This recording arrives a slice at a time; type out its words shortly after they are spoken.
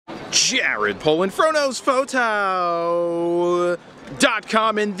Jared Polin,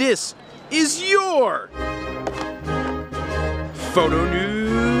 FroKnowsPhoto.com, and this is your Photo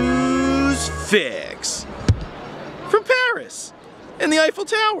News Fix from Paris and the Eiffel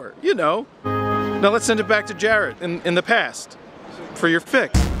Tower, you know. Now let's send it back to Jared in the past for your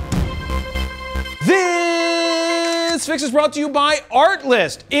fix. This fix is brought to you by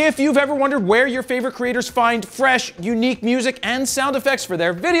Artlist. If you've ever wondered where your favorite creators find fresh, unique music and sound effects for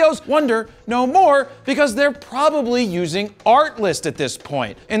their videos, wonder no more, because they're probably using Artlist at this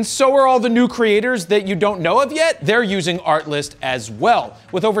point. And so are all the new creators that you don't know of yet. They're using Artlist as well.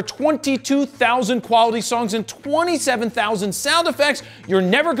 With over 22,000 quality songs and 27,000 sound effects, you're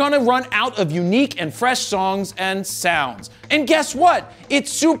never gonna run out of unique and fresh songs and sounds. And guess what?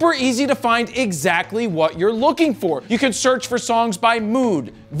 It's super easy to find exactly what you're looking for. You can search for songs by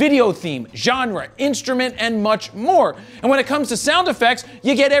mood, video theme, genre, instrument, and much more. And when it comes to sound effects,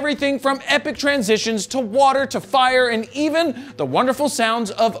 you get everything from epic transitions to water to fire and even the wonderful sounds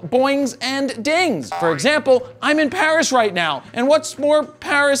of boings and dings. For example, I'm in Paris right now, and what's more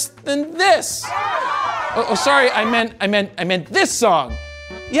Paris than this? Oh, sorry, I meant this song.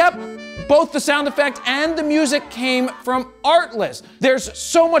 Yep. Both the sound effect and the music came from Artlist. There's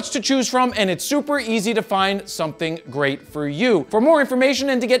so much to choose from, and it's super easy to find something great for you. For more information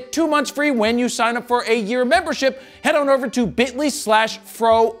and to get 2 months free when you sign up for a year membership, head on over to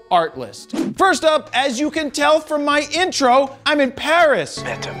bit.ly/FroArtlist. First up, as you can tell from my intro, I'm in Paris.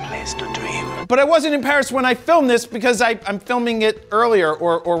 Better place to dream. But I wasn't in Paris when I filmed this because I'm filming it earlier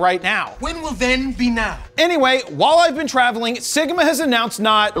or right now. When will then be now? Anyway, while I've been traveling, Sigma has announced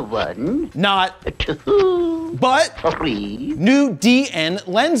not 1, not 2, but 3. new DN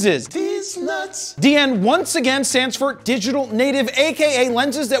lenses. These nuts. DN once again stands for Digital Native, aka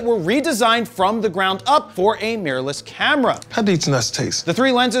lenses that were redesigned from the ground up for a mirrorless camera. How do these nuts taste? The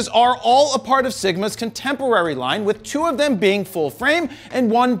 3 lenses are all a part of Sigma's contemporary line, with 2 of them being full frame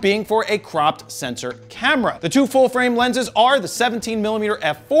and 1 being for a cropped sensor camera. The 2 full frame lenses are the 17mm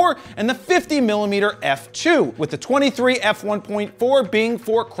f4 and the 50mm f2, with the 23 f1.4 being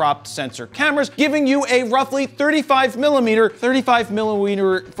for cropped sensor cameras, giving you a roughly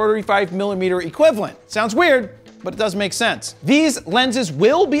 35mm equivalent. Sounds weird, but it does make sense. These lenses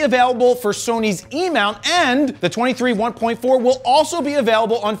will be available for Sony's E-Mount, and the 23 1.4 will also be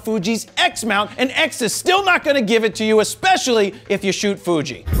available on Fuji's X-Mount, and X is still not gonna give it to you, especially if you shoot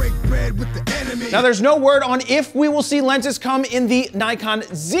Fuji. Break bread with the enemy. Now there's no word on if we will see lenses come in the Nikon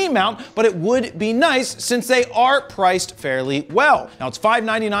Z-Mount, but it would be nice since they are priced fairly well. Now it's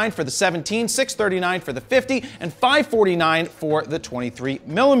 $599 for the 17, $639 for the 50, and $549 for the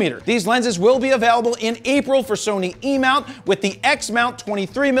 23mm. These lenses will be available in April for Sony E-Mount, with the X-Mount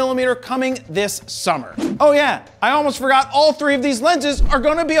 23mm coming this summer. Oh yeah, I almost forgot, all 3 of these lenses are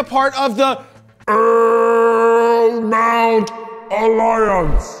gonna be a part of the E-Mount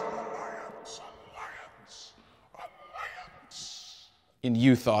Alliance. And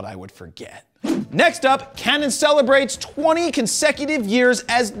you thought I would forget. Next up, Canon celebrates 20 consecutive years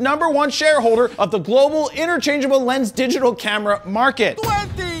as #1 shareholder of the global interchangeable lens digital camera market.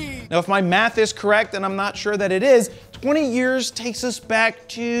 20! Now, if my math is correct, and I'm not sure that it is, 20 years takes us back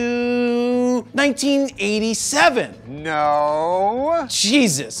to 1987. No.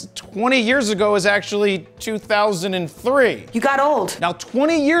 Jesus, 20 years ago is actually 2003. You got old. Now,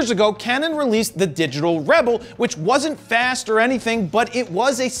 20 years ago, Canon released the Digital Rebel, which wasn't fast or anything, but it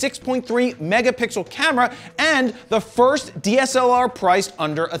was a 6.3 megapixel camera and the first DSLR priced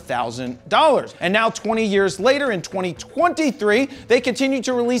under $1,000. And now 20 years later, in 2023, they continue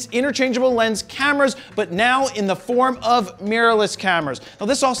to release interchangeable lens cameras, but now in the form of mirrorless cameras. Now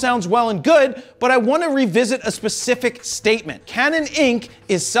this all sounds well and good, but I want to revisit a specific statement. Canon Inc.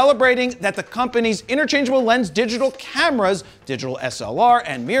 is celebrating that the company's interchangeable lens digital cameras, digital SLR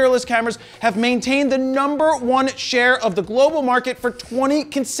and mirrorless cameras, have maintained the #1 share of the global market for 20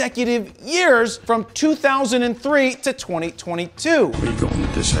 consecutive years, from 2003 to 2022. Where you going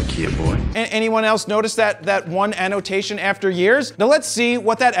with this IKEA boy? Anyone else notice that one annotation after years? Now let's see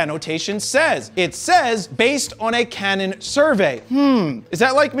what that annotation says. It says, based on a Canon survey. Is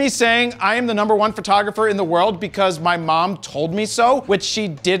that like me saying I am the #1 photographer in the world because my mom told me so? Which she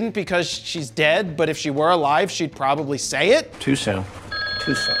didn't, because she's dead, but if she were alive, she'd probably say it. Too soon.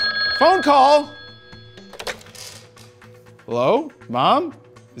 Too soon. Phone call. Hello? Mom?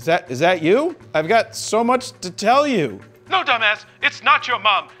 Is that you? I've got so much to tell you. No, dumbass, it's not your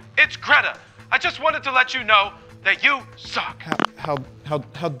mom. It's Greta. I just wanted to let you know that you suck. How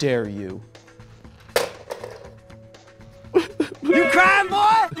dare you? You crying,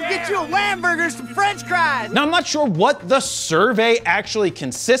 boy? Get you a Lamburger, some French fries. Now, I'm not sure what the survey actually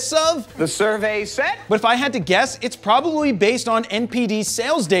consists of, The survey said. but if I had to guess, it's probably based on NPD's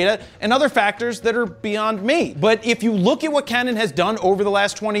sales data and other factors that are beyond me. But if you look at what Canon has done over the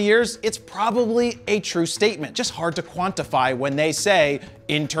last 20 years, it's probably a true statement. Just hard to quantify when they say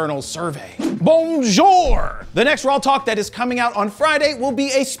internal survey. Bonjour! The next Raw Talk that is coming out on Friday will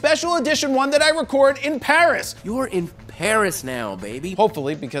be a special edition one that I record in Paris. You're in Paris now, baby.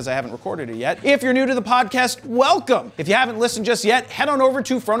 Hopefully, because I haven't recorded it yet. If you're new to the podcast, welcome. If you haven't listened just yet, head on over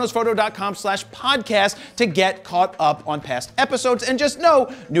to FroKnowsPhoto.com/podcast to get caught up on past episodes, and just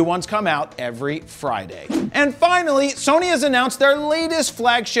know new ones come out every Friday. And finally, Sony has announced their latest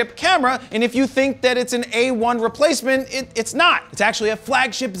flagship camera, and if you think that it's an A1 replacement, it's not. It's actually a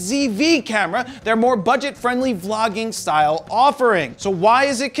flagship ZV camera, their more budget-friendly vlogging style offering. So why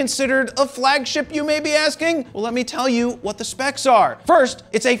is it considered a flagship, you may be asking? Well, let me tell you what the specs are. First,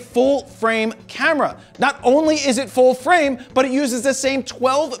 it's a full frame camera. Not only is it full frame, but it uses the same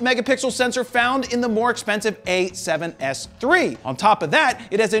 12 megapixel sensor found in the more expensive A7S III. On top of that,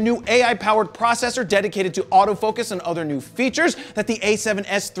 it has a new AI-powered processor dedicated to autofocus and other new features that the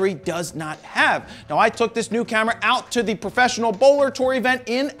A7S III does not have. Now, I took this new camera out to the Professional Bowler Tour event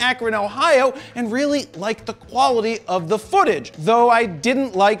in Akron, Ohio, and really liked the quality of the footage, though I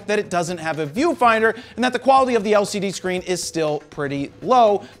didn't like that it doesn't have a viewfinder and that the quality of the LCD screen is still pretty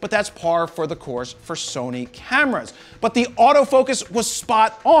low, but that's par for the course for Sony cameras. But the autofocus was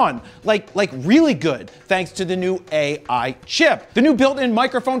spot on, like really good, thanks to the new AI chip. The new built-in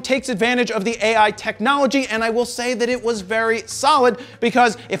microphone takes advantage of the AI technology, and I will say that it was very solid,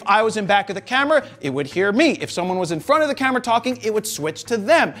 because if I was in back of the camera, it would hear me. If someone was in front of the camera talking, it would switch to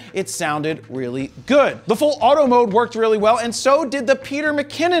them. It sounded really good. The full auto mode worked really well, and so did the Peter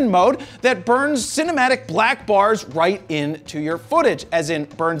McKinnon mode that burns cinematic black bars right into your footage, as in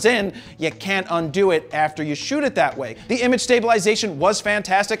burns in, you can't undo it after you shoot it that way. The image stabilization was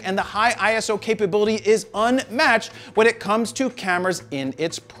fantastic, and the high ISO capability is unmatched when it comes to cameras in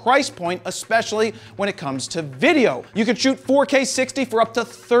its price point, especially when it comes to video. You can shoot 4K 60 for up to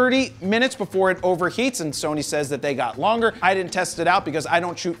 30 minutes before it overheats, and Sony says that they got longer. I didn't test it out because I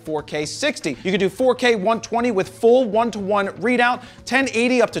don't shoot 4K 60. You can do 4K 120 with full 1:1 readout,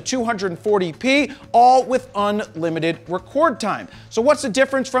 1080 up to 240p, all with unlimited record time. So what's the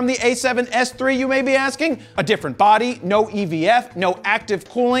difference from the A7S III, you may be asking? A different body, no EVF, no active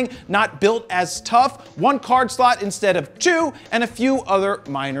cooling, not built as tough, one card slot instead of two, and a few other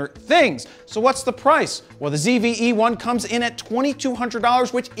minor things. So what's the price? Well, the ZV-E1 comes in at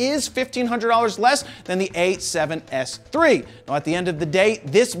 $2,200, which is $1,500 less than the A7S III. Now, at the end of the day,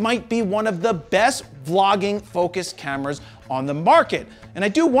 this might be one of the best vlogging focused cameras on the market. And I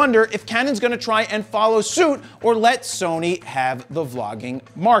do wonder if Canon's gonna try and follow suit or let Sony have the vlogging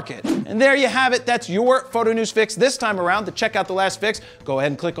market. And there you have it. That's your photo news fix this time around. To check out the last fix, go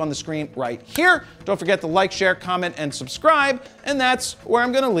ahead and click on the screen right here. Don't forget to like, share, comment, and subscribe. And that's where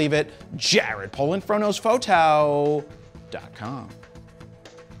I'm gonna leave it. Jared Polin, FroKnowsPhoto.com.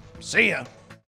 See ya.